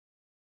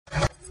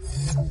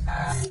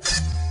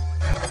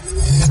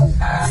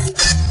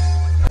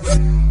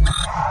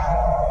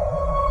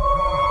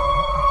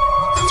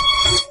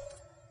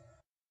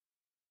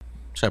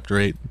Chapter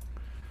 8.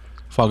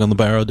 Fog on the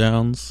Barrow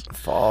Downs.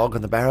 Fog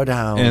on the Barrow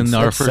Downs. And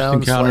our first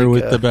encounter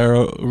with the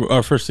Barrow,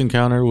 our first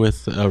encounter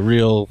with a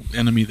real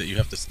enemy that you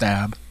have to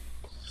stab.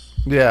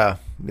 Yeah.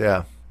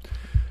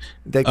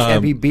 That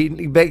can be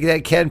beaten.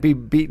 That can be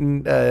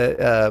beaten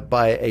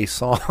by a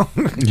song.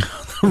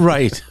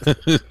 Right.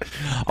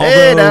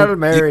 Although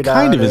it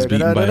kind of is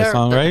beaten by a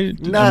song, right?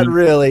 Not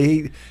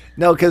really.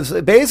 No, because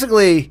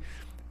basically,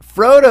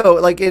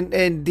 Frodo, like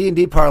in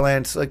D&D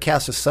parlance,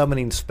 cast a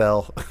summoning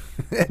spell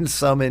and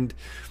summoned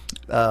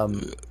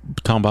Tom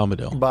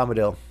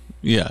Bombadil.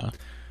 Yeah.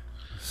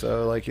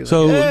 So like he's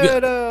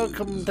like, no,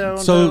 come down,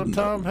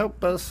 Tom,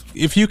 help us.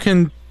 If you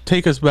can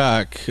take us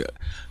back,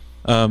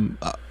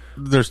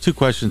 there's two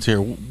questions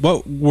here.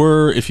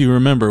 If you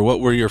remember,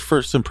 what were your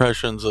first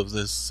impressions of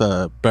this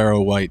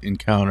Barrow Wight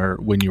encounter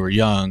when you were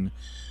young,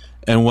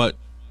 and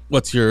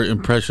what's your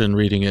impression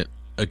reading it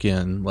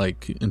again,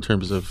 like in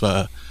terms of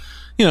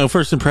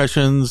first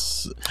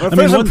impressions?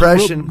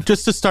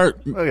 Just to start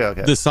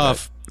this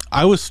off,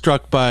 I was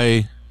struck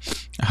by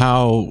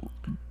how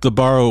the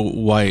Barrow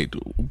Wight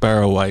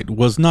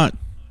was not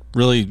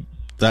really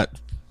that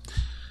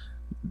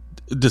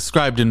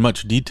described in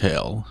much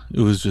detail.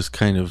 It was just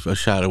kind of a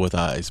shadow with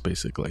eyes,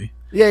 basically.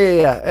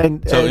 Yeah.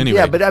 And anyway.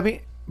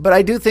 Yeah, but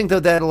I do think though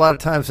that a lot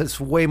of times it's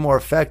way more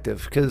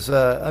effective because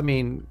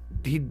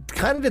he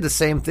kind of did the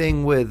same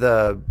thing with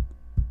the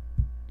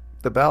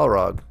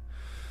Balrog.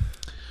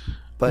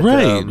 But,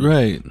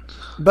 right.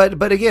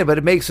 But again,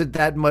 it makes it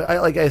that much.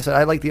 Like I said,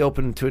 I like the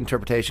open to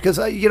interpretation because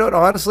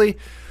honestly,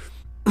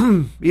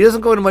 he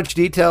doesn't go into much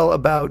detail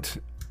about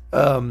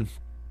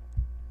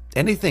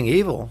anything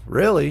evil,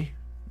 really.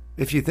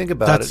 If you think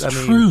about it,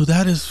 that's true.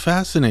 That is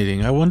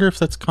fascinating. I wonder if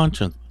that's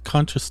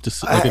conscious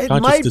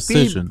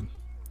decision.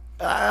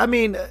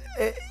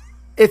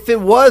 If it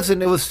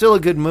wasn't, it was still a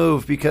good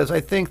move because I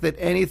think that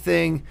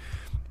anything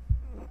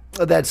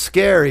that's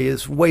scary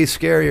is way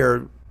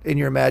scarier in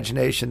your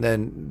imagination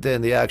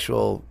than the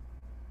actual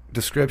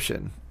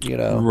description.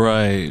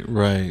 Right.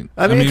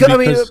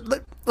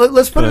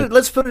 Let's put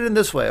it in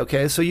this way.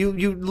 Okay, so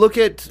you look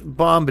at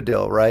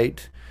Bombadil,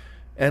 right,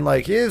 and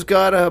like he's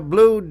got a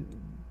blue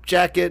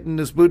jacket and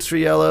his boots are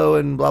yellow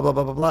and blah blah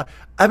blah blah blah.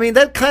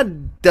 That kind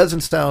of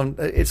doesn't sound.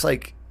 It's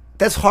like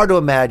that's hard to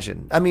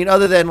imagine.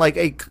 Other than like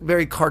a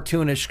very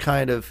cartoonish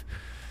kind of,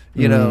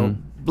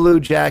 blue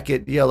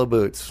jacket, yellow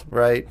boots,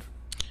 right?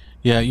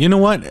 Yeah, you know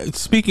what?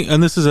 Speaking,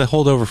 and this is a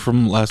holdover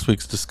from last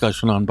week's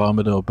discussion on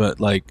Bombadil, but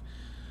like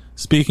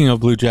speaking of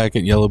blue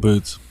jacket, yellow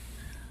boots,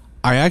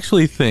 I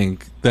actually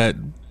think that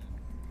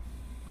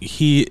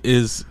he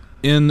is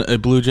in a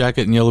blue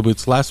jacket and yellow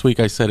boots. Last week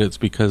I said it's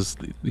because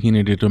he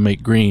needed to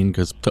make green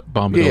because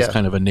Bombadil's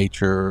kind of a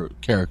nature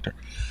character.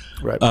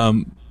 Right.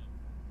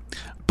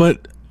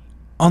 But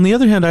on the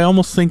other hand, I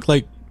almost think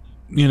like,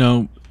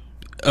 a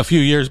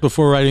few years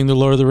before writing The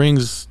Lord of the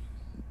Rings,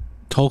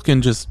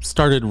 Tolkien just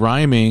started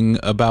rhyming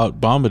about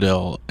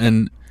Bombadil.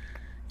 And,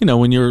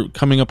 when you're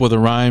coming up with a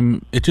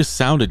rhyme, it just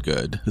sounded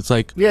good. It's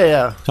like,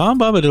 Tom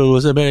Bombadil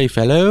was a merry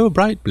fellow,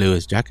 bright blue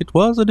his jacket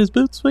was, and his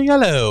boots were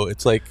yellow.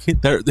 It's like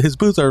his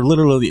boots are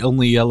literally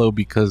only yellow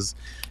because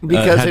had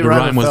they to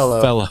rhyme with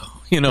fellow.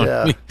 Yeah. What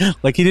I mean?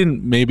 Like he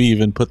didn't maybe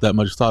even put that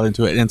much thought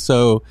into it. And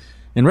so,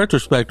 in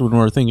retrospect, when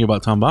we're thinking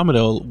about Tom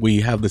Bombadil, we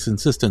have this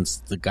insistence: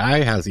 the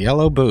guy has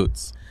yellow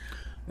boots.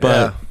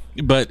 But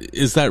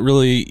is that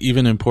really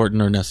even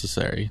important or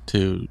necessary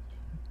to?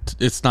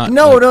 It's not.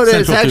 No,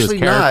 it's actually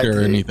not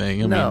or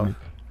anything. No,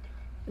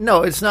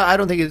 it's not. I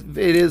don't think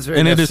it is very.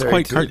 And it is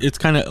quite. It's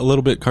kind of a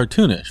little bit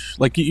cartoonish.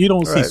 Like you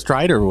don't see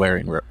Strider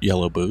wearing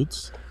yellow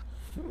boots.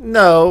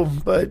 No,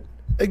 but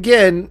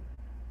again,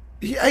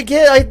 he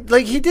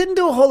didn't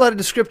do a whole lot of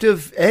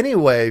descriptive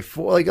anyway.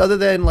 For like other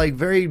than like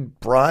very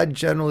broad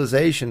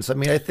generalizations.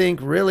 I think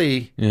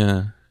really.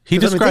 Yeah, he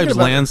describes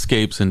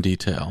landscapes in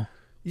detail.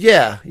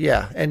 Yeah,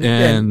 and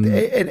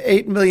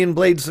 8 million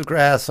blades of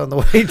grass on the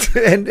way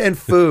to, and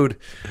food.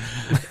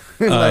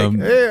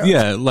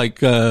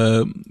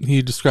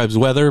 He describes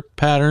weather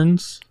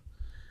patterns,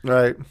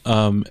 right?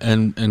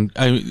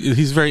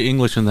 He's very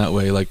English in that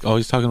way, like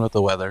always talking about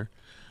the weather,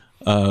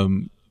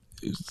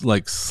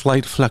 like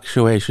slight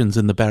fluctuations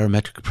in the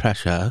barometric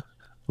pressure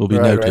will be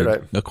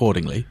noted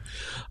accordingly.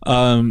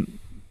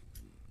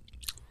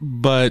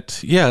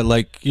 But yeah,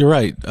 like you're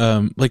right.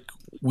 Like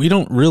we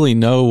don't really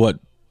know what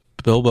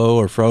Bilbo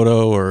or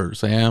Frodo or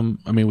Sam.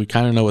 We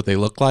kind of know what they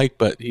look like,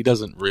 but he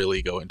doesn't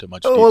really go into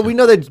much detail. Well, we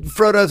know that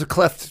Frodo has a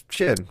cleft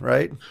chin,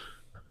 right?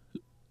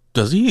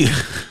 Does he?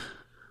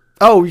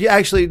 Oh, yeah,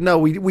 actually, no,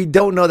 we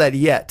don't know that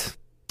yet.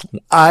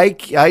 I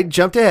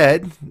jumped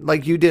ahead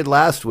like you did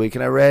last week,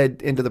 and I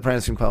read Into the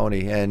Prancing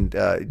Pony, and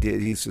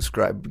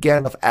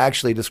Gandalf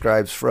actually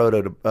describes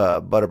Frodo to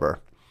Butterbur.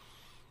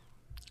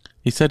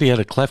 He said he had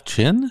a cleft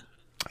chin?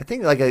 I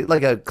think like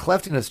a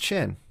cleft in his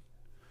chin.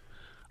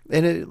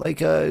 And it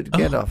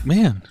Gandalf. Oh,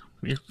 man.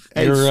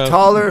 You're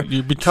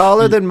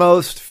taller than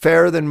most,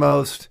 fairer than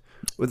most.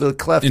 with a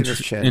cleft in his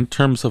chin. In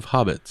terms of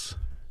hobbits.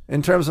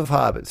 In terms of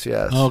hobbits,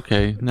 yes.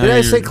 Okay. Did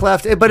I say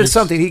cleft? But it's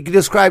something. He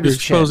described his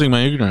chin. You're exposing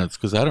my ignorance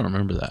because I don't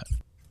remember that.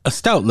 A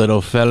stout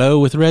little fellow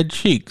with red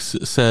cheeks,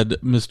 said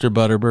Mr.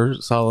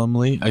 Butterbur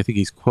solemnly. I think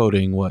he's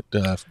quoting what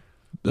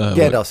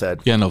Gandalf said.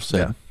 Gandalf said.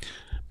 Yeah.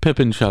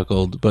 Pippin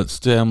chuckled, but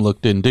Sam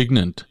looked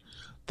indignant.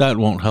 That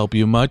won't help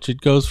you much.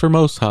 It goes for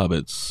most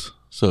hobbits.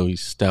 So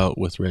he's stout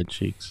with red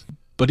cheeks.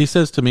 But he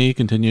says to me,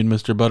 continued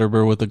Mr.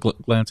 Butterbur with a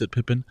glance at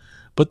Pippin,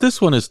 but this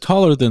one is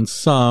taller than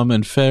some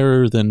and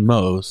fairer than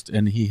most,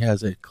 and he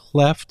has a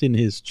cleft in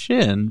his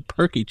chin,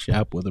 perky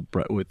chap with a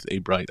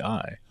bright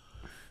eye.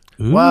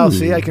 Ooh. Wow,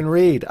 see, I can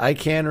read.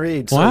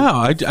 So,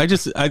 wow, I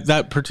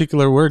that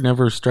particular word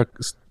never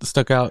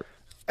stuck out.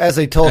 As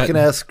a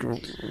Tolkien-esque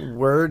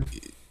word?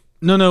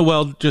 No,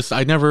 well,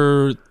 I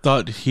never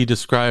thought he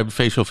described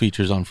facial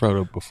features on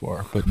Frodo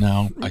before, but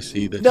now I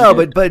see that. No,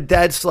 but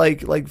that's like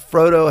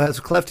Frodo has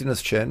a cleft in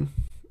his chin.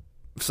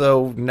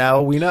 So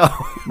now we know.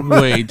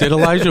 Wait, did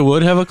Elijah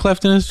Wood have a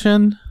cleft in his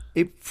chin?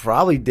 He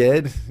probably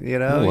did, you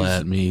know.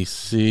 Let me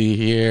see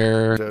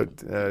here.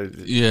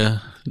 Yeah.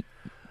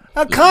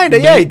 Kind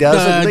of, yeah, he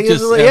does. He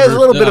has a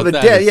little bit of a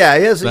dent. Yeah,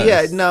 he has.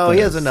 Yeah, no, he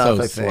has enough.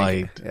 So I think.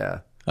 Slight. Yeah.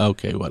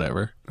 Okay,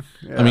 whatever.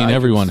 Yeah, I mean,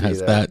 everyone has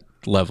that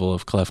level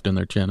of cleft in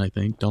their chin. I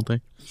think, don't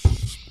they?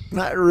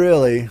 Not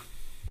really.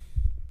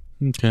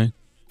 Okay.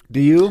 Do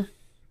you?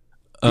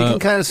 You can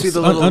kind of see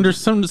the little under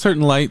some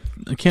certain light.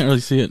 I can't really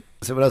see it.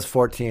 So when I was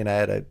 14, I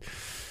had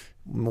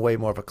way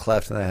more of a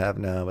cleft than I have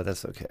now, but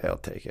that's okay. I'll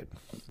take it.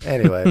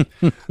 Anyway,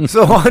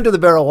 so on to the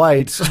Barrow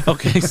Wights.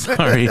 Okay,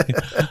 sorry.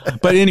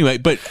 But anyway,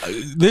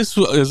 this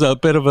is a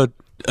bit of a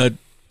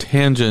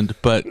tangent,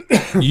 but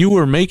you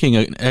were making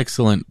an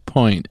excellent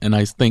point, and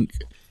I think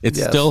it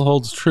still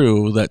holds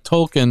true that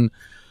Tolkien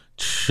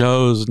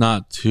chose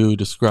not to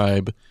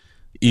describe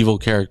evil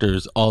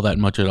characters all that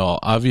much at all.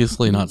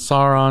 Obviously not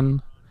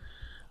Sauron.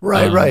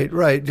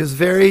 Right. Just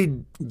very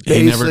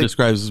basic. He never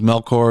describes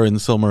Melkor in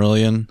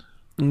Silmarillion.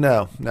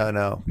 No.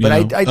 But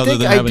I think other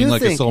than having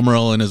like a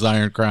Silmaril in his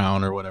iron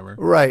crown or whatever.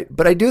 Right,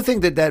 but I do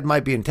think that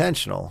might be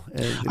intentional.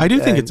 I do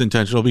think it's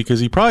intentional because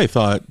he probably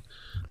thought,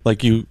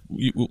 like you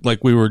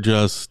like we were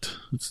just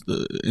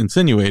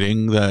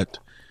insinuating, that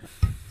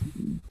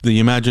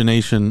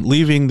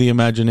leaving the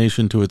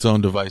imagination to its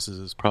own devices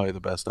is probably the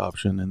best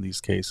option in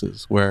these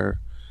cases, where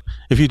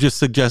if you just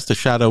suggest a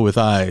shadow with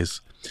eyes,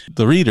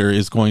 the reader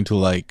is going to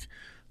like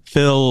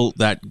fill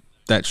that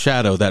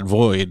shadow, that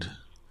void,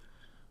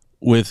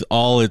 with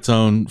all its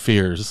own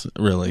fears,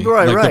 really.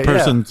 Right, the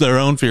person, their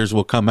own fears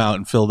will come out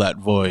and fill that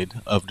void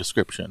of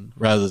description,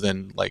 rather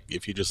than like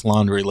if you just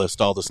laundry list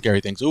all the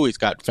scary things. Oh, he's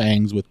got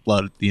fangs with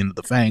blood at the end of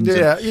the fangs.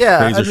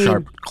 Razor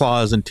sharp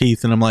claws and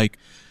teeth, and I'm like,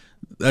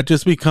 that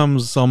just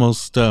becomes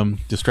almost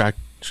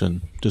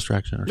distraction.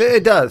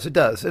 It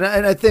does, and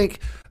I think,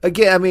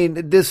 again, I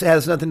mean, this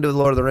has nothing to do with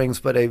Lord of the Rings,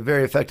 but a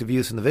very effective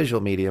use in the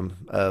visual medium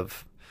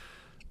of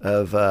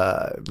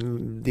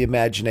the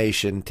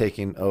imagination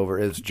taking over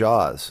is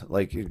Jaws,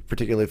 like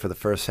particularly for the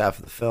first half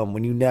of the film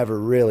when you never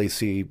really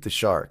see the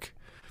shark.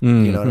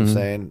 Mm-hmm. You know what I'm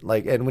saying?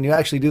 Like, and when you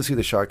actually do see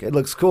the shark, it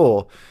looks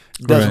cool.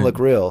 It doesn't look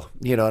real.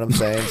 You know what I'm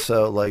saying?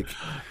 So like,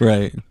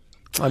 right.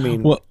 I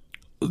mean, well,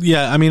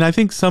 yeah. I mean, I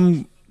think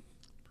some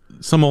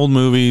old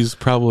movies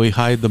probably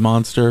hide the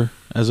monster,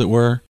 as it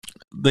were.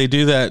 They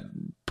do that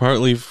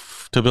partly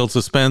to build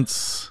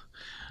suspense,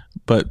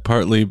 but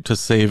partly to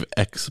save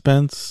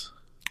expense.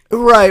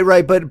 Right.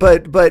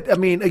 But I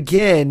mean,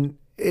 again,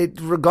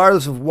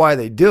 regardless of why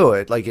they do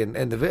it, like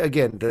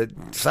the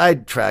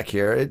sidetrack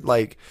here, it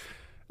like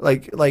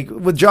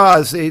with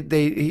Jaws,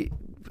 the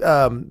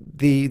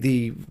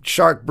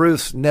shark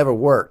Bruce never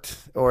worked,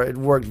 or it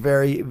worked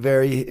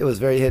it was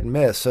very hit and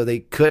miss, so they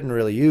couldn't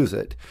really use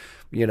it,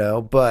 you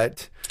know.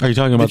 But are you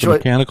talking about the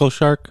mechanical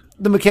shark?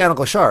 The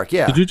mechanical shark,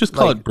 yeah. Did you just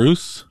call it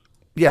Bruce?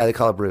 Yeah, they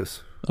call it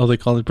Bruce. Oh, they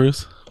call it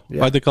Bruce?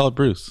 Yeah. Why'd they call it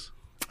Bruce?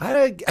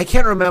 I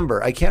can't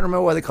remember. I can't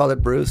remember why they called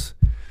it Bruce,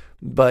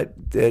 but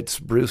it's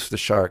Bruce the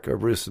shark, or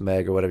Bruce the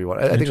Meg, or whatever you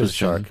want. I think it was a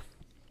shark.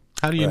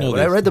 How do you know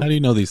this? How do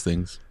you know these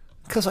things?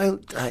 Because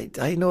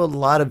I know a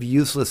lot of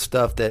useless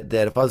stuff that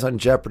if I was on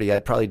Jeopardy,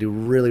 I'd probably do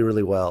really,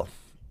 really well.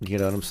 You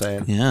know what I'm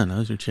saying? Yeah,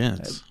 now's your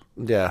chance.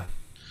 Yeah.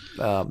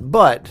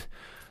 But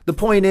the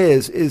point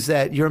is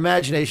that your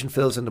imagination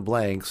fills in the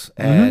blanks,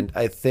 and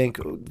I think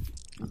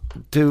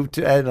to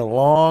add in a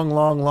long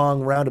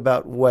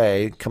roundabout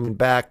way, coming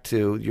back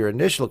to your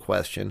initial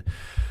question,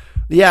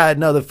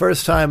 the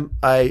first time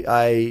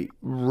I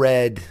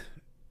read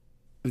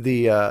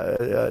the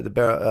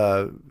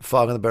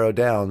Fog on the Barrow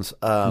Downs,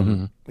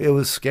 it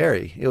was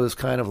scary. It was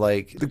kind of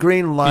like the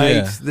green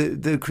light,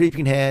 the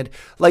creeping hand,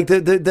 like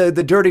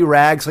the dirty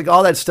rags, like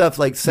all that stuff,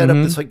 like set up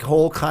this like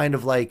whole kind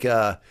of like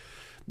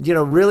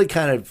really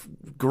kind of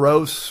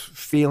gross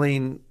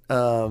feeling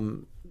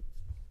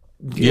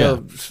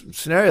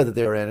scenario that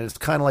they were in. And it's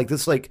kind of like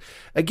this, like,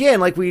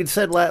 again, like we had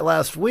said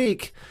last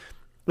week,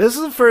 this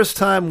is the first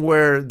time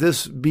where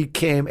this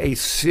became a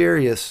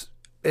serious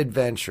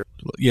adventure.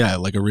 Yeah,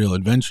 like a real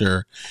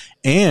adventure.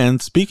 And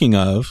speaking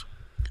of,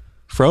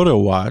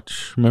 Frodo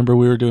Watch. Remember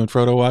we were doing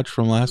Frodo Watch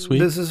from last week?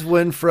 This is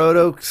when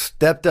Frodo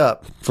stepped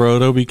up.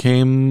 Frodo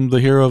became the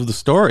hero of the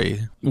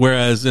story,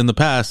 whereas in the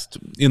past,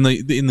 in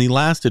the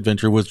last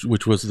adventure,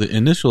 which was the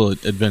initial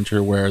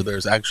adventure, where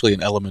there's actually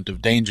an element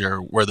of danger,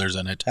 where there's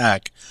an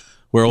attack,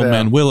 where Old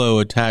Man Willow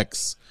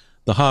attacks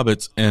the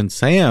hobbits, and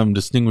Sam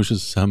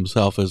distinguishes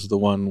himself as the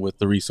one with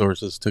the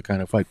resources to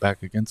kind of fight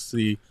back against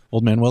the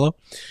Old Man Willow.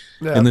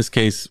 Yeah. In this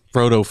case,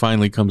 Frodo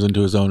finally comes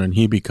into his own, and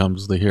he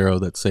becomes the hero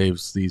that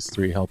saves these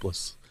three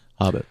helpless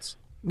hobbits.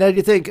 Now, do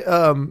you think?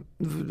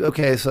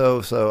 Okay,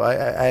 so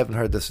I haven't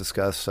heard this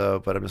discussed,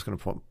 but I'm just going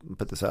to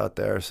put this out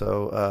there.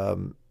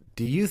 So,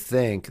 do you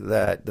think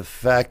that the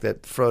fact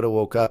that Frodo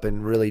woke up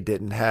and really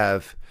didn't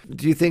have?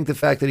 Do you think the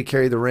fact that he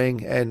carried the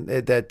ring and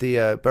that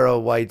the Barrow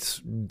Wights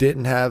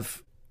didn't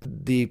have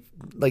the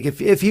if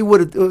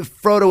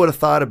Frodo would have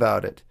thought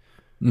about it,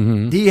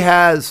 he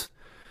has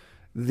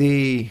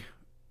the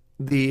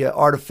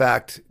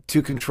artifact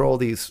to control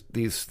these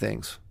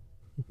things.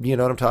 You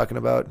know what I'm talking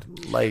about?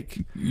 Like,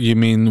 you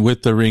mean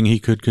with the ring he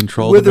could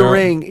control with the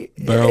ring?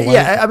 Barrow Wight?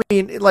 Yeah, I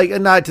mean,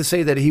 not to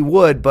say that he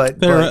would,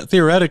 but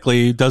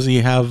theoretically, does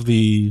he have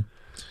the?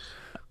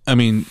 I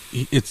mean,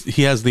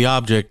 he has the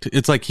object.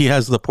 It's like he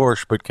has the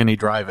Porsche, but can he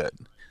drive it?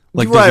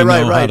 Like, does he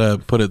know how to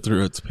put it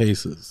through its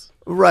paces?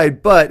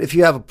 Right, but if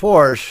you have a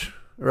Porsche,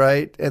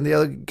 right, and the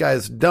other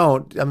guys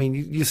don't, I mean,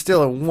 you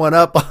still are one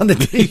up on the,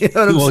 you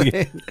know what I'm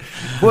saying?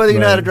 Whether you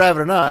know how to drive it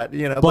or not,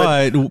 you know.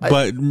 But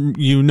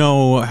you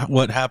know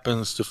what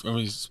happens to,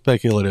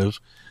 speculative.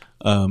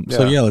 So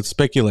let's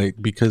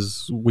speculate,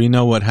 because we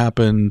know what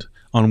happened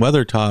on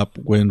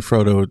Weathertop when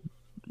Frodo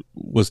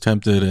was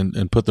tempted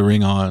and put the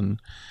ring on.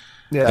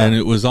 Yeah. And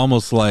it was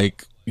almost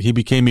like he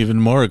became even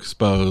more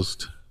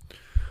exposed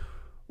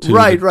to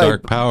the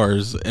dark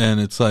powers, and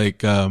it's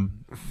like,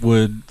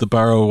 would the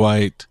Barrow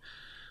Wight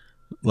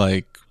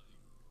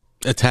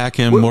attack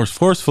him more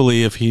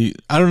forcefully if he?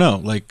 I don't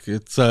know.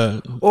 It's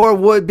or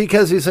would,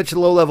 because he's such a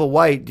low level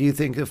wight? Do you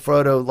think if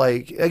Frodo,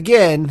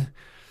 again,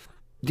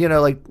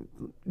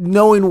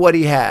 knowing what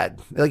he had,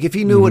 if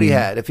he knew what he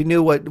had, if he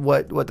knew what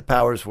the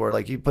powers were,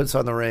 he puts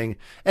on the ring,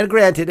 and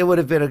granted, it would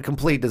have been a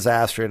complete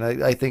disaster,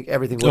 and I think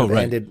everything would have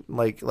ended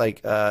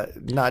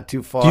not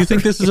too far. Do you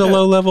think this is a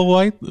low level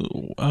wight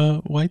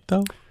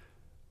though?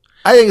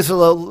 I think it's a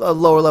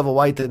lower level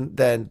wight than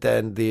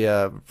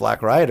the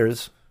Black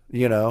Riders.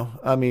 You know,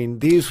 I mean,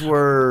 these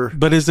were.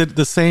 But is it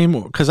the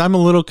same? Because I'm a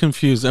little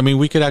confused. I mean,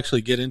 we could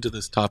actually get into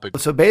this topic.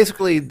 So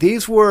basically,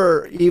 these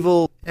were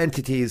evil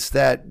entities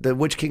that the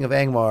Witch King of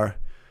Angmar,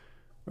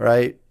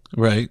 right,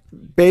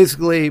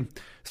 basically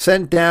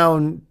sent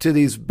down to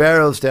these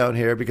barrows down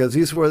here, because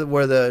these were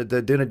where the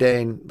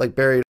Dunedain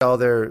buried all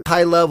their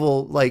high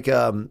level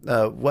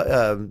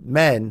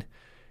men.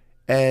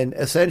 And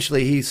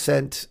essentially, he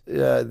sent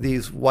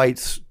these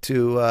wights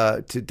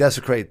to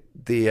desecrate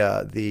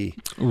the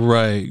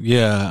right.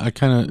 Yeah, I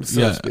kind of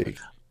so to speak.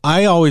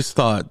 I always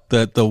thought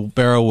that the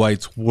Barrow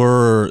Wights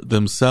were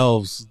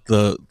themselves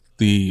the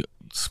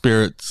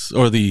spirits,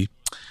 or the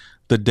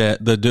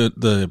dead,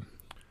 the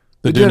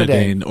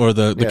Dunedain, or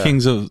the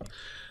kings of,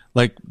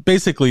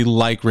 basically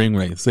like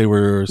ringwraiths. They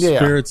were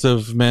spirits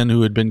of men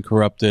who had been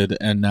corrupted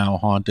and now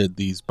haunted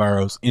these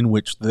barrows in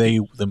which they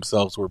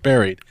themselves were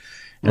buried.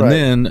 And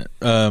then,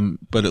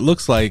 but it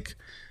looks like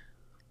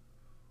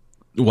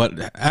what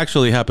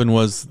actually happened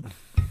was,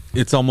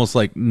 it's almost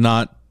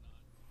not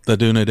the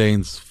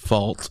Dunedain's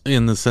fault,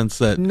 in the sense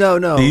that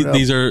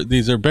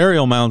these are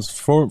burial mounds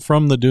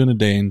from the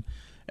Dunedain,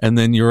 and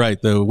then you're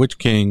right, the Witch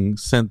King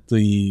sent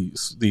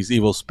these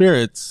evil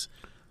spirits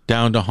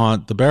down to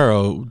haunt the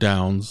Barrow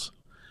Downs,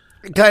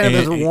 kind of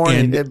as a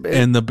warning,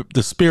 and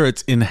the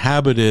spirits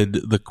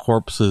inhabited the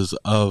corpses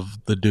of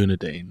the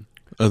Dunedain.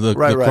 The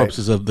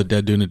corpses of the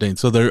dead Dunedain.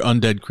 So they're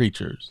undead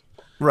creatures.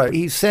 Right.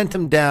 He sent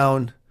them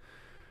down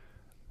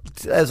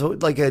as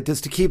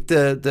just to keep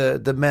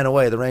the men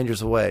away, the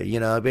Rangers away. You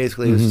know,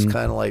 basically it was just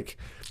kind of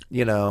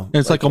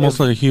it's almost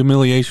like a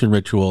humiliation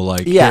ritual.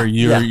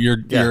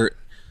 Your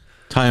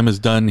time is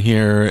done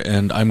here,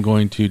 and I'm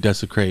going to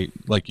desecrate,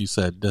 like you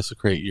said,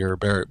 your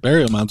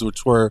burial mounds,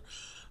 which were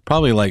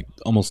probably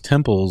almost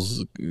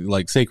temples,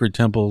 sacred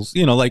temples.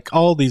 You know,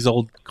 all these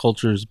old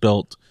cultures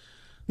built.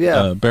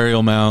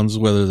 Burial mounds,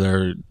 whether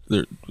they're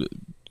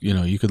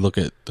you could look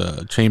at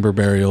chamber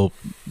burial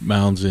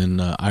mounds in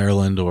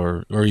Ireland,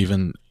 or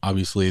even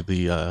obviously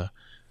the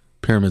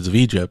pyramids of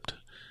Egypt.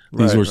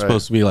 These were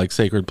supposed to be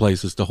sacred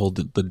places to hold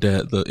the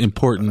dead, the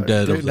important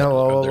dead of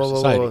their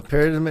society.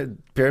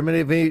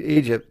 Pyramid of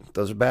Egypt,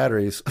 those are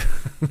batteries.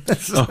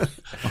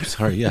 I'm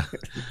sorry. Yeah,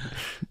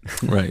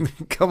 right.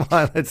 Come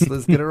on, let's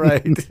get it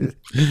right.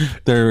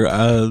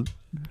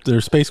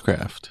 They're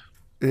spacecraft.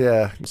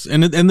 Yeah,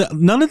 and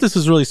none of this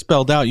is really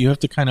spelled out. You have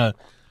to kind of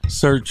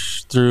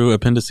search through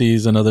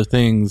appendices and other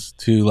things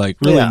to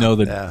really know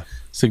the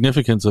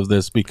significance of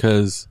this,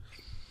 because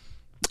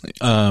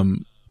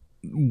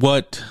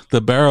what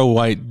the Barrow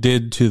Wight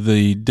did to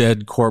the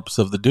dead corpse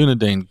of the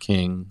Dunedain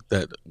king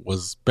that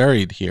was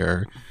buried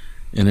here,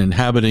 and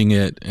inhabiting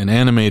it and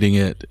animating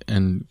it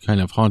and kind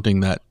of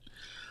haunting that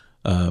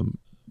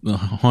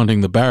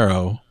haunting the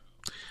Barrow,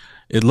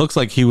 it looks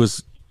like he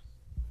was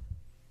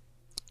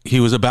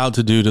about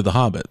to do to the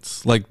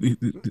hobbits. Like he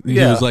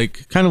was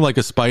like kind of like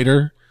a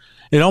spider.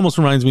 It almost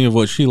reminds me of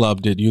what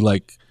Shelob did. You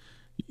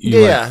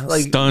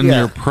stun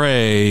your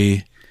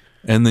prey,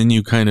 and then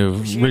you kind of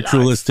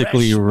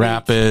ritualistically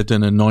wrap it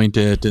and anoint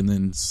it, and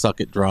then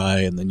suck it dry,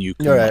 and then you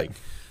can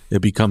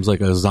it becomes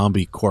like a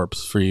zombie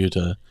corpse for you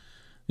to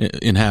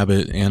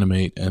inhabit,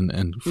 animate,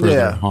 and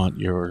further haunt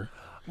your.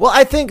 Well,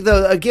 I think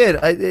though,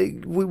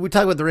 again, we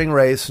talk about the ring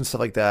wraiths and stuff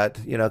like that,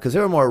 because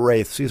there were more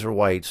wraiths. These are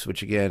wights,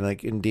 which again,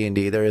 like in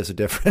D&D, there is a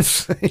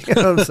difference. You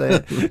know what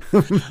I'm saying?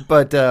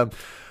 But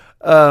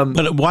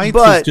wights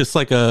is just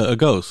like a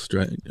ghost,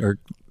 right? Or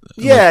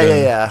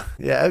yeah.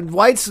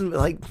 Wights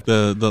like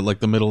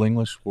the Middle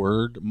English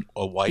word,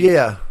 a wight.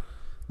 Yeah.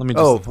 Let me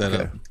just look that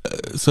up.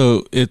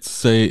 So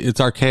it's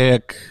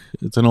archaic.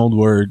 It's an old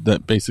word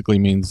that basically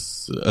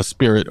means a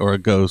spirit or a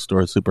ghost or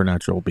a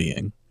supernatural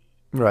being.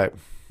 Right.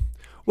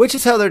 Which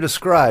is how they're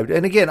described.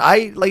 And again,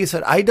 like you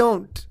said, I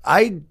don't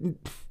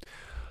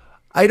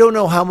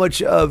know how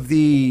much of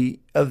the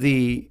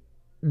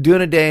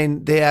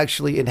Dunedain they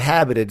actually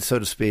inhabited, so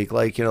to speak,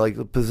 like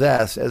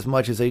possessed, as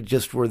much as they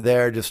just were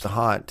there just to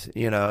haunt,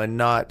 and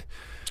not.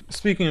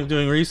 Speaking of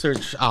doing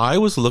research, I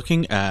was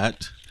looking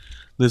at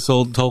this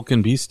old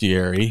Tolkien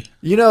bestiary.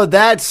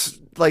 That's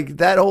like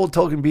that old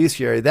Tolkien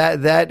bestiary.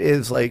 That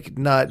is like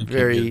not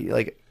very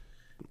like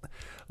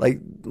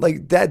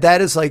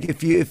that is like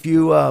if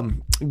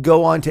you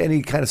go on to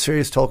any kind of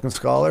serious Tolkien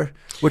scholar,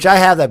 which I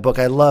have that book,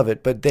 I love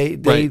it, but they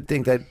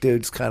think that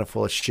dude's kind of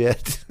full of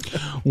shit.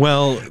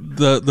 Well,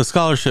 the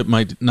scholarship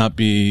might not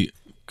be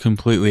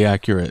completely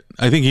accurate.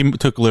 I think he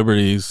took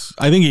liberties.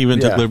 I think he even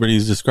took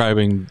liberties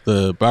describing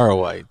the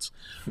Barrowites,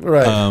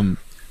 right?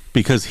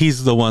 Because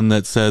he's the one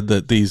that said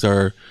that these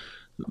are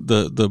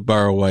the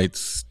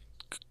Barrowites,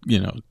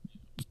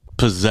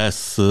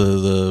 possess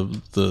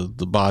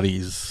the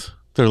bodies.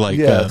 They're like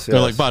they're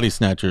like body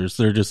snatchers.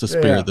 They're just a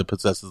spirit that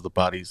possesses the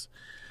bodies.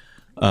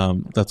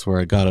 That's where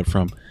I got it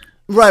from.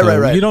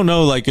 Right. You don't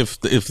know like if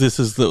this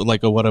is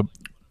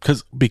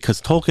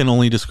because Tolkien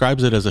only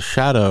describes it as a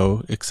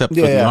shadow, except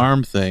for the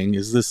arm thing.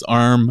 Is this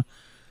arm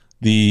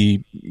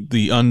the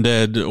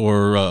undead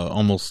or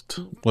almost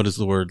what is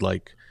the word,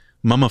 like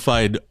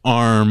mummified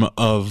arm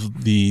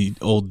of the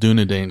old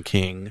Dunedain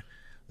king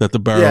that the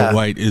Barrow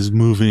Wight is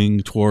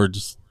moving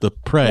towards the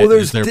prey?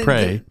 Well, their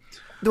prey.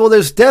 Well,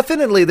 there's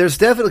definitely because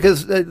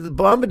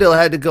Bombadil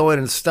had to go in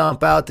and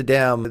stomp out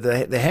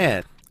the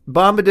hand.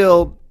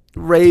 Bombadil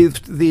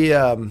raised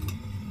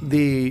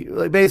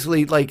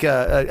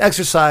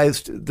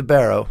exercised the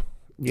Barrow,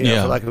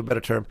 for lack of a better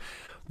term.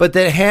 But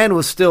the hand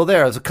was still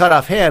there. It was a cut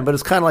off hand, but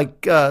it's kind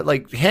of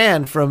like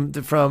hand from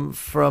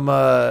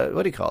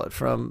what do you call it,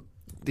 from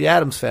the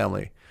Addams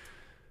Family,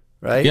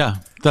 right? Yeah,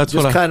 that's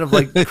just what kind of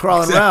like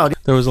crawling around.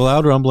 There was a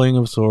loud rumbling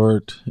of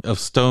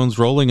stones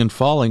rolling and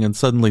falling, and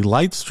suddenly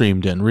light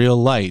streamed in, real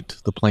light,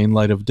 the plain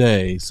light of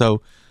day.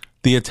 So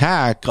the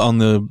attack on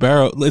the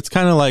Barrow, it's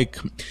kind of like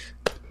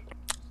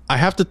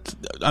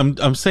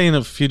I'm saying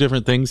a few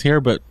different things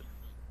here, but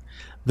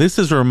this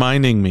is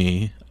reminding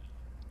me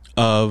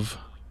of,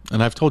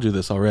 and I've told you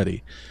this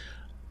already,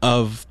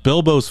 of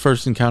Bilbo's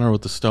first encounter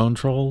with the stone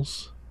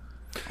trolls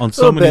on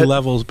so many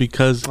levels,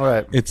 because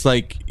it's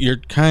like you're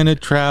kind of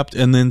trapped,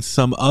 and then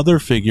some other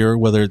figure,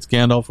 whether it's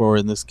Gandalf or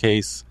in this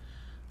case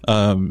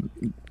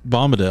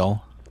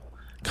Bombadil,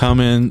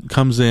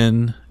 comes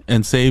in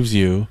and saves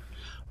you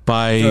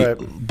by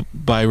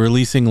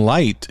releasing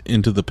light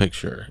into the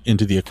picture,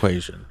 into the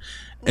equation.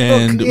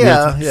 And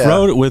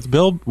with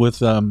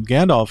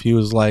Gandalf, he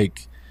was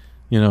like,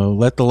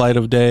 let the light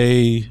of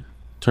day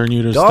turn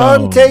you to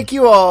stone. Dawn take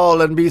you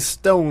all and be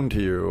stoned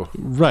to you.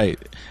 Right.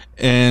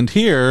 And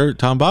here,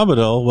 Tom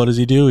Bombadil, what does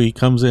he do? He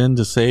comes in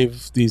to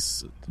save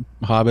these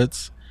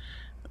hobbits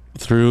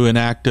through an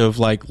act of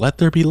like, let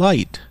there be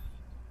light.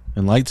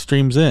 And light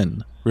streams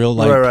in. Real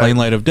light, plain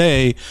light of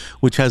day,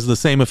 which has the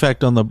same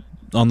effect on the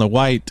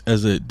wight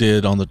as it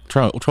did on the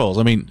trolls.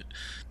 I mean,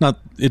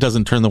 it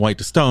doesn't turn the wight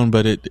to stone,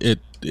 but it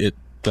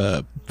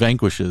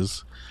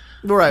vanquishes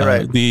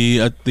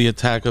the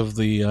attack of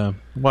the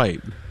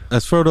wight.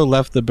 As Frodo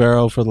left the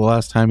Barrow for the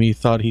last time, he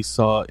thought he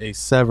saw a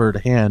severed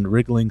hand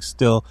wriggling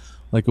still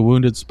like a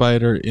wounded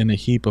spider in a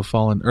heap of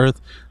fallen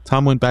earth.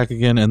 Tom went back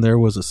again, and there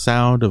was a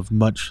sound of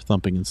much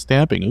thumping and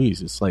stamping. Ooh, he's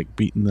just like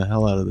beating the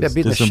hell out of this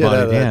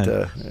disembodied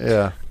hand.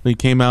 When he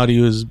came out, he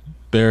was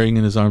bearing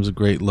in his arms a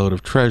great load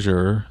of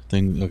treasure.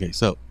 Okay,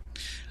 so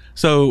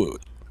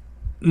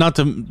not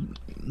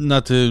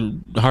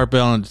to harp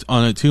on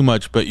it too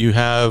much, but you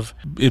have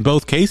in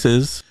both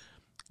cases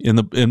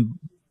in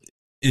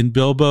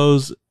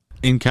Bilbo's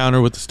encounter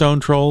with the stone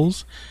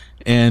trolls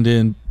and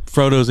in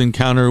Frodo's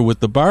encounter with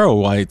the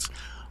Barrow-wights,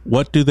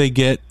 what do they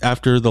get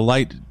after the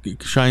light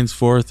shines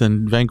forth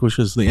and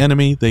vanquishes the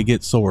enemy? They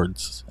get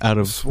swords out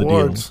of the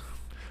deal.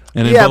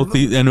 And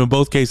in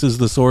both cases,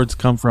 the swords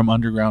come from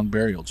underground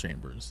burial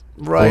chambers,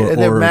 right? And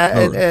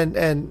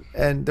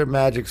they're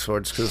magic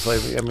swords, because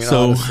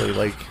honestly,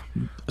 like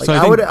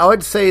Like So I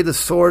would say the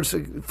swords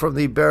from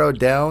the Barrow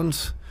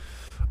Downs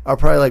are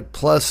probably like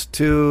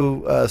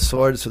 +2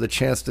 swords, so the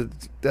chance to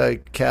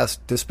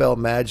cast Dispel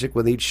Magic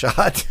with each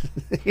shot.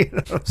 You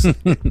know what I'm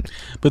saying?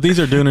 But these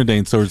are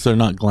Dunedain swords. They're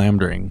not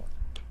Glamdring.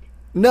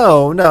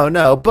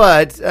 No.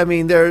 But I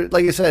mean, they're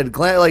like you said,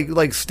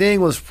 like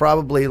Sting was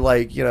probably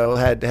like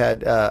had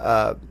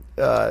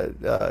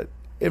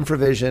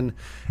infravision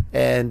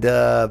and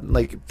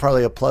like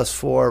probably a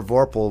 +4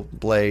 Vorpal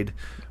blade,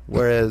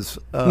 whereas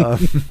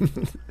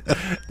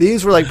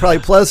these were like probably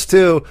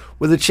 +2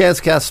 with a chance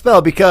to cast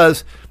spell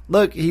because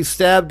look, he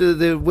stabbed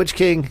the Witch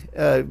King,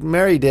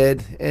 Mary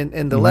did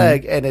in the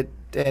leg, and it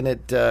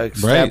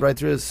stabbed right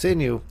through his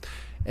sinew,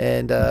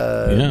 and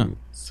yeah.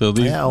 So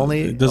these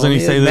only he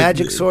say a that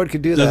magic sword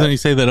could do that. Doesn't he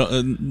say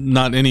that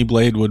not any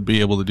blade would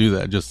be able to do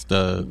that?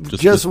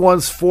 Just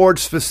one's forged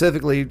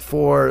specifically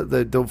for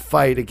the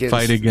fight against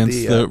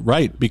the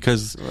right,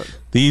 because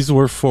these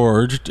were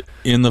forged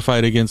in the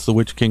fight against the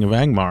Witch King of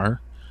Angmar.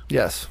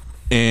 Yes,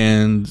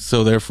 and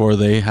so therefore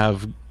they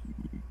have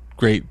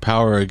great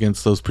power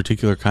against those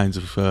particular kinds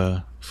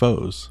of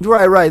foes.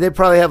 Right. They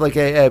probably have like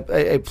a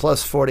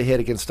 +4 to hit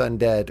against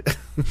undead.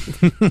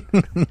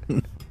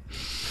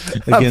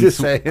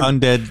 Against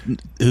undead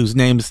whose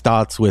name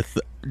starts with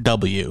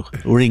W,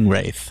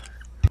 Ringwraith.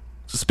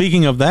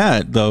 Speaking of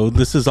that, though,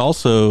 this is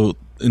also,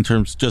 in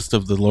terms just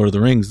of the Lord of the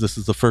Rings, this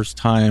is the first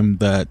time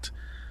that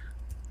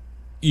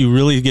you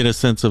really get a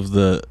sense of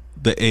the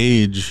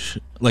age,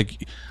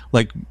 like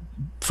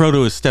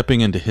Frodo is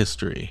stepping into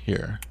history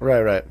here.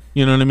 Right.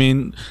 You know what I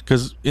mean?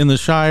 Because in the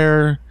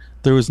Shire,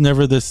 there was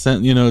never this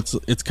sense.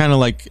 It's kind of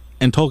like,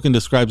 and Tolkien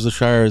describes the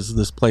Shire as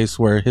this place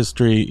where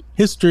history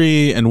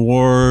and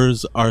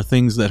wars are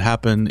things that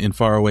happen in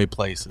faraway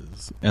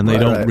places, and they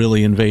don't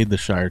really invade the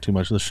Shire too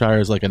much. The Shire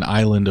is like an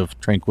island of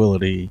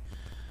tranquility,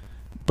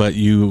 but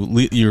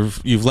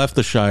you've left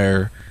the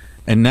Shire,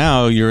 and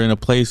now you're in a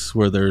place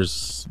where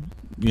there's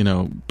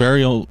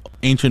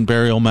ancient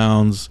burial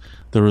mounds,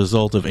 the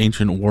result of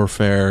ancient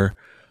warfare,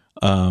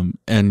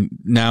 and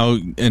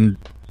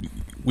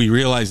we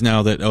realize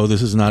now that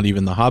this is not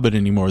even the Hobbit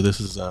anymore. This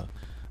is a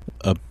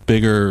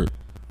bigger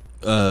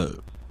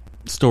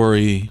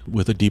story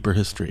with a deeper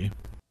history.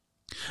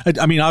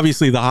 I mean,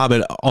 obviously, the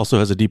Hobbit also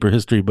has a deeper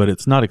history, but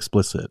it's not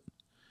explicit.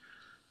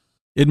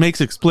 It makes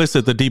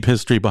explicit the deep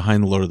history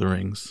behind the Lord of the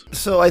Rings.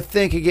 So I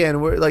think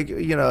again we're like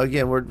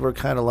we're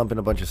kind of lumping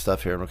a bunch of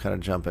stuff here, and we're kind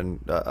of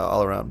jumping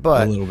all around,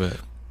 but a little bit.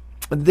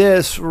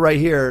 This right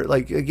here,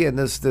 like again,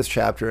 this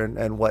chapter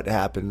and what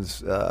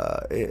happens.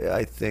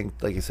 I think,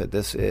 like you said,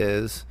 this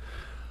is.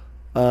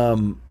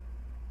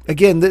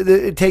 Again,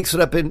 it takes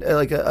it up in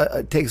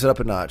takes it up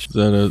a notch.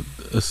 That an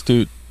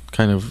astute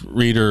kind of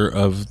reader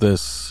of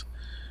this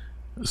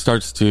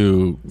starts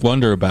to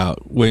wonder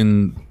about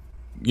when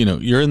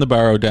you're in the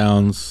Barrow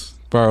Downs,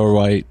 Barrow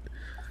Wight,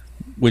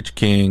 Witch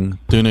King,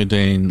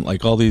 Dunedain,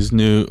 like all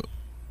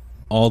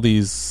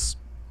these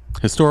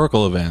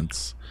historical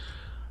events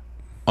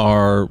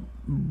are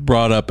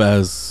brought up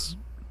as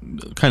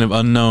kind of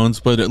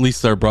unknowns, but at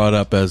least they're brought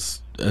up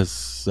as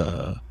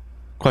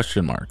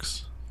question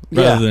marks.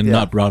 Rather than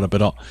not brought up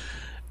at all.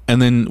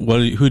 And then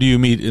who do you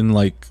meet in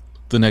like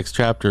the next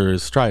chapter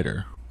is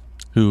Strider,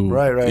 who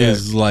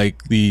is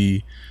like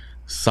the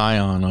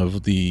scion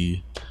of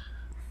the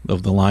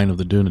line of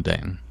the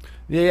Dunedain.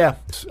 Yeah.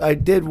 I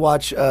did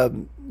watch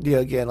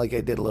again, like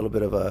I did a little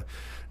bit of a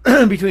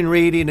between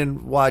reading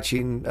and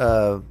watching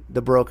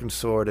The Broken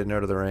Sword and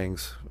Lord of the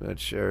Rings,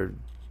 which are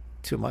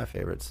two of my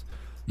favorites.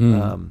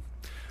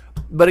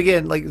 But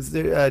again, like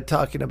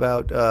talking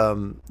about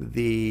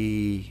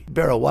the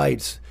Barrow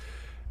Wights,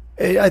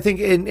 I think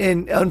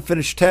in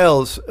Unfinished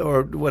Tales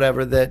or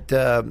whatever that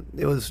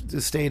it was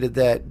stated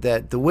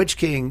that the Witch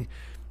King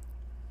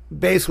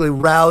basically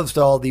roused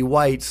all the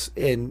Wights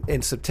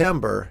in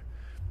September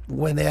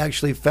when they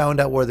actually found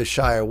out where the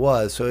Shire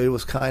was. So it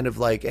was kind of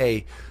like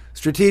a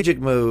strategic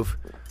move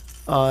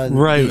on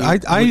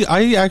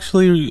I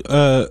actually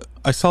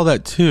I saw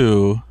that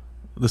too,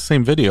 the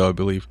same video, I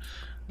believe.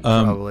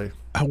 Probably.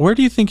 Where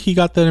do you think he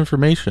got that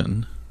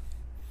information?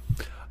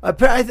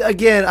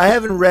 Again, I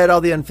haven't read all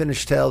the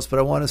Unfinished Tales, but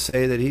I want to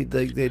say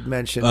that they'd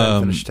mentioned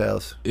Unfinished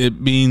Tales. It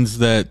means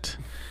that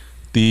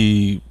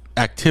the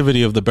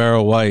activity of the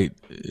Barrow Wight,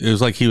 it was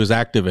like he was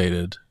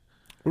activated,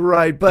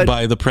 right? But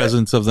by the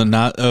presence of the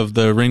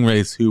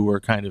Ringwraiths who were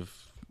kind of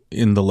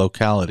in the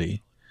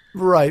locality,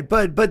 right?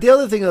 But the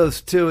other thing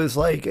is too is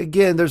like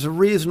again, there's a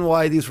reason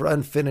why these were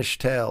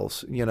Unfinished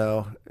Tales.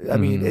 I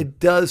mean, it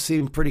does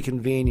seem pretty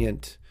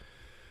convenient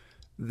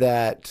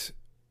that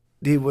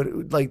he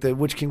would like the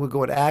Witch King would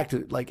go and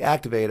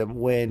activate him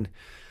when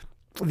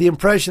the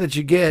impression that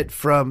you get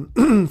from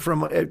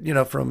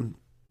from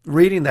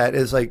reading that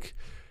is like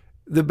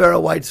the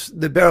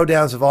Barrow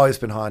Downs have always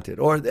been haunted,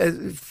 or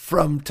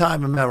from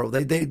time immemorial.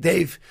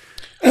 They've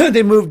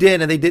they moved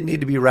in and they didn't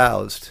need to be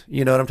roused.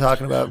 You know what I'm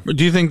talking about?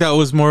 Do you think that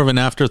was more of an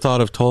afterthought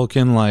of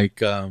Tolkien,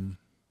 like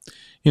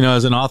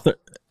as an author?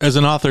 as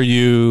an author,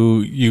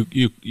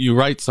 you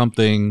write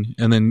something,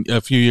 and then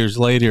a few years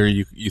later,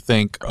 you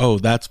think, oh,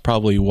 that's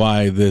probably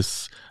why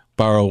this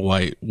Barrow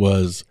Wight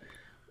was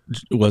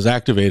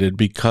activated,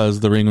 because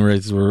the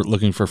Ringwraiths were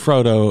looking for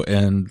Frodo,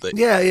 and they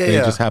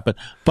just happened.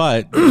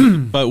 But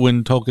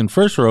when Tolkien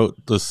first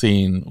wrote the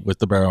scene with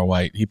the Barrow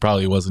Wight, he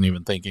probably wasn't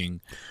even thinking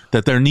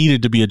that there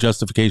needed to be a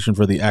justification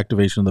for the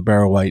activation of the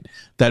Barrow Wight.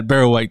 That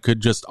Barrow Wight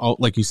could just,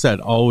 like you said,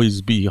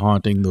 always be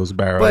haunting those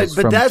barrows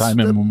from time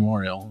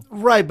immemorial.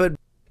 Right, but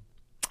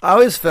I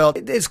always felt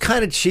it's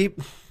kind of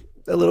cheap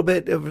a little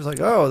bit. It was like,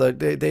 oh,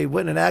 they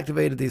went and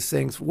activated these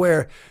things,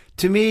 where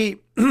to me,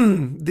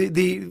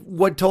 the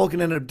what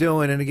Tolkien ended up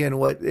doing, and again,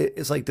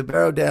 it's like the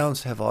Barrow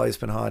Downs have always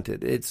been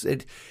haunted.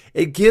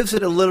 It gives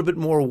it a little bit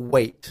more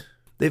weight.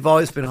 They've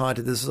always been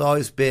haunted. This has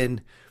always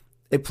been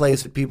a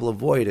place that people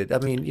avoided. I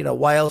mean,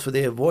 why else would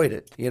they avoid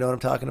it? You know what I'm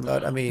talking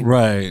about? I mean,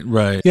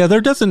 right. Yeah,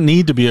 there doesn't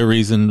need to be a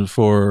reason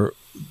for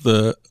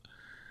the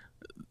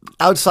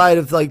outside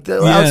of like the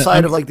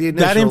initial,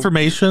 that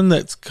information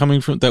that's coming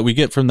from that we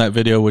get from that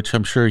video, which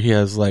I'm sure he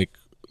has like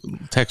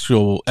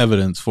textual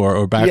evidence for,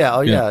 or back.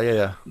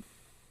 Yeah.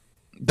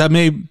 That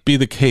may be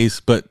the case,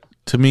 but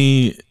to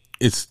me,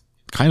 it's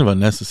kind of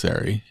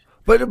unnecessary.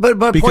 But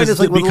my point is,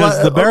 like,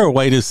 because the Barrow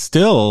Wight is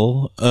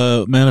still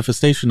a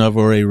manifestation of,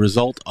 or a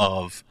result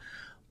of,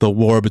 the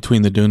war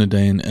between the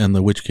Dunedain and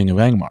the Witch King of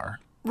Angmar.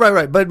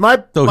 Right. But my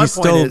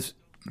point is,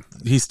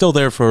 he's still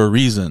there for a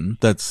reason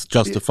that's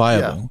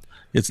justifiable.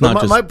 It's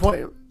not just my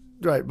point.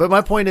 Right, but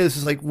my point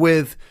is like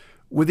with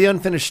the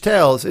Unfinished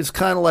Tales, it's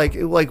kind of like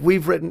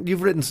you've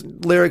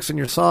written lyrics in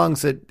your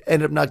songs that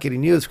end up not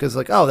getting used because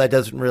like, oh, that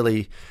doesn't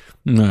really.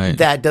 Right.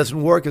 That doesn't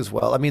work as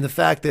well. I mean, the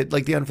fact that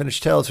like the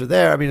Unfinished Tales are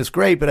there, I mean, it's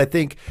great, but I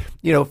think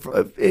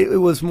it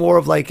was more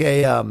of like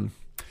a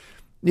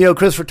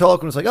Christopher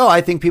Tolkien was like, oh,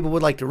 I think people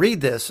would like to read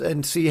this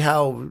and see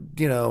how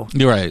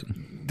You're right.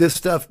 this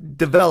stuff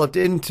developed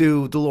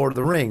into the Lord of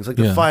the Rings, like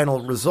the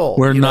final result.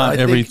 Where not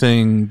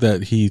everything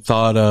that he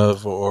thought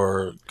of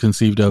or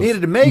conceived of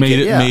needed to made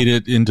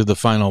it into the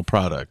final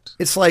product.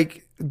 It's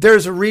like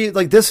there's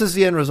like this is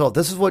the end result.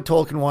 This is what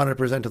Tolkien wanted to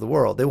present to the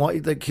world. They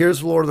want like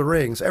here's Lord of the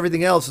Rings.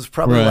 Everything else is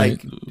probably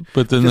like.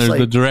 But then there's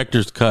the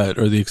director's cut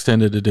or the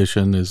extended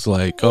edition is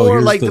like, oh,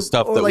 here's like the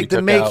stuff that we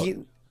took out.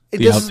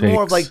 This is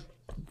more of like.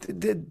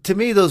 To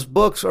me, those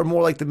books are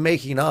more like the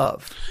making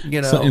of.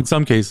 So in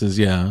some cases,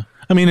 yeah.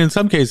 I mean, in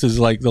some cases,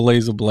 like the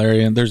Lays of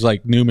Beleriand, there's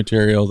like new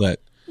material that.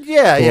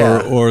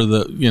 Or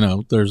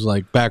the there's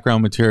like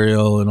background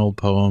material and old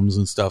poems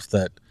and stuff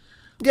that.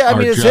 Yeah, I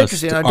mean, it's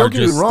interesting. Don't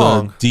get me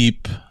wrong. The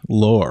deep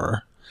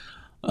lore.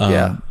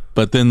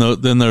 But then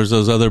there's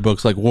those other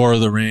books like War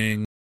of the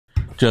Ring,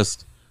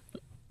 just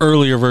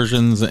earlier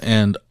versions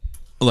and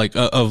like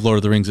of Lord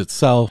of the Rings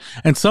itself,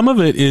 and some of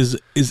it is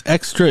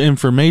extra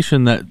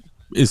information that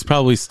is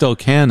probably still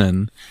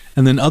canon,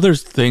 and then other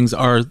things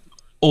are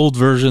old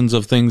versions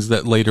of things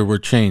that later were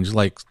changed,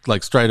 like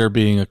Strider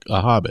being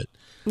a hobbit.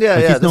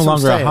 He's no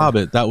longer a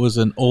hobbit. That was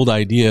an old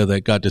idea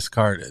that got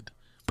discarded,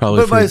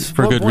 probably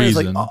for good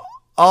reason. Like,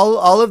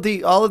 all of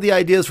the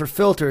ideas were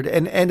filtered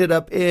and ended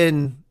up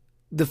in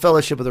the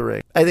Fellowship of the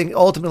Ring. I think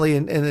ultimately,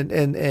 in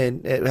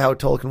how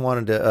Tolkien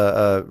wanted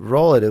to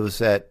roll it, it was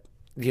that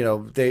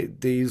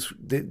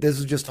this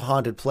is just a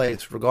haunted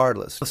place,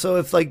 regardless. So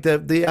if like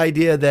the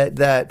idea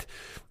that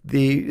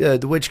the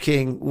Witch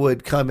King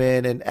would come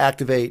in and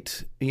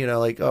activate,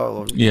 like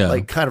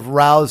kind of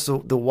rouse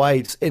the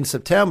Wights in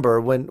September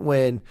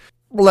when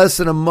less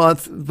than a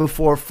month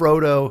before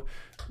Frodo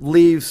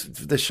leaves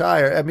the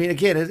Shire. I mean,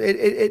 again,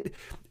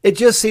 it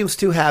just seems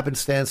too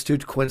happenstance, too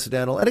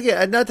coincidental. And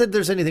again, not that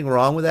there's anything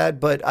wrong with that,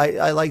 but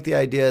I like the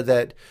idea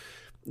that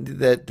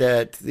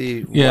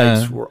the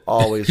Wights were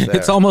always there.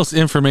 It's almost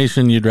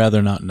information you'd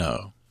rather not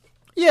know.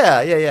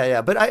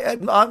 Yeah.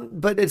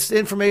 But it's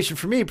information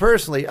for me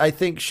personally. I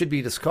think should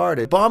be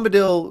discarded.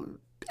 Bombadil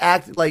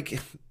acted like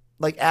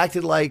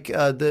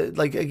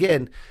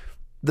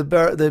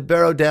the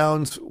Barrow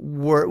Downs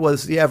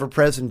was the ever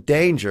present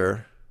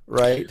danger,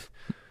 right?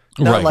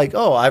 Not like,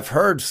 oh, I've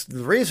heard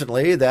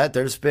recently that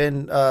there's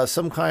been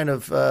some kind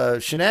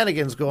of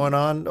shenanigans going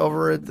on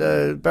over at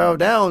the Barrow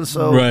Downs.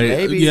 So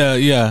maybe,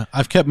 yeah.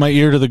 I've kept my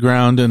ear to the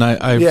ground, and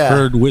I've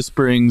heard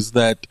whisperings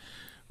that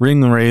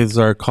Ringwraiths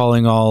are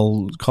calling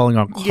all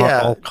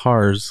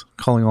cars,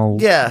 calling all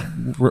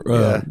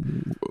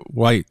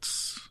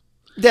Wights.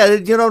 Yeah,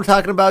 you know what I'm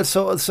talking about.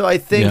 So I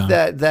think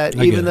that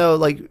even though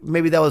like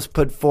maybe that was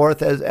put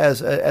forth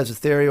as a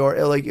theory, or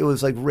like it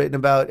was like written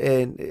about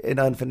in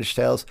Unfinished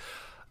Tales.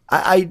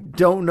 I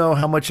don't know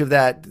how much of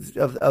that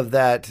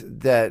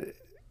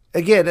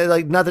again,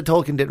 like not that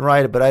Tolkien didn't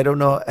write it, but I don't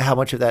know how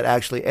much of that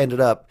actually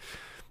ended up.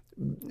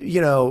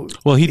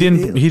 Well, he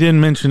didn't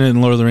mention it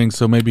in Lord of the Rings,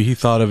 so maybe he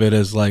thought of it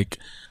as like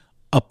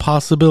a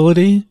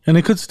possibility, and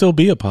it could still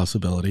be a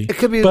possibility. It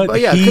could be, it could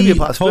be a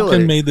possibility.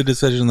 Tolkien made the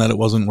decision that it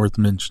wasn't worth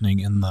mentioning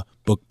in the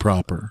book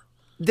proper.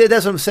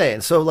 That's what I'm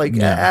saying. So, like,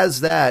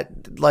 as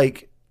that,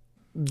 like,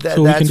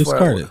 so we can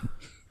discard it.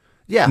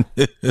 Yeah,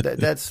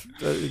 that's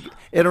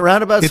in a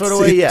roundabout sort of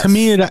way. Yes, to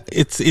me,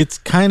 it's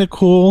kind of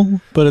cool,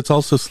 but it's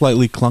also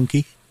slightly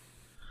clunky.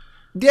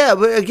 Yeah,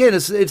 but again,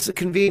 it's a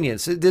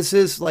convenience. This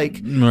is like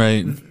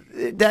right.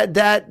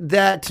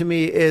 That to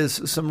me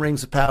is some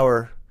Rings of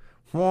Power.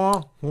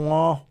 Wah,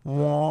 wah,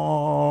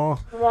 wah.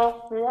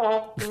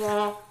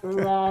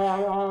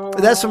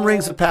 That's some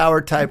Rings of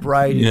Power type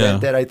writing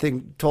that I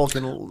think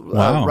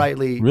Tolkien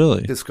rightly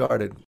really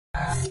discarded.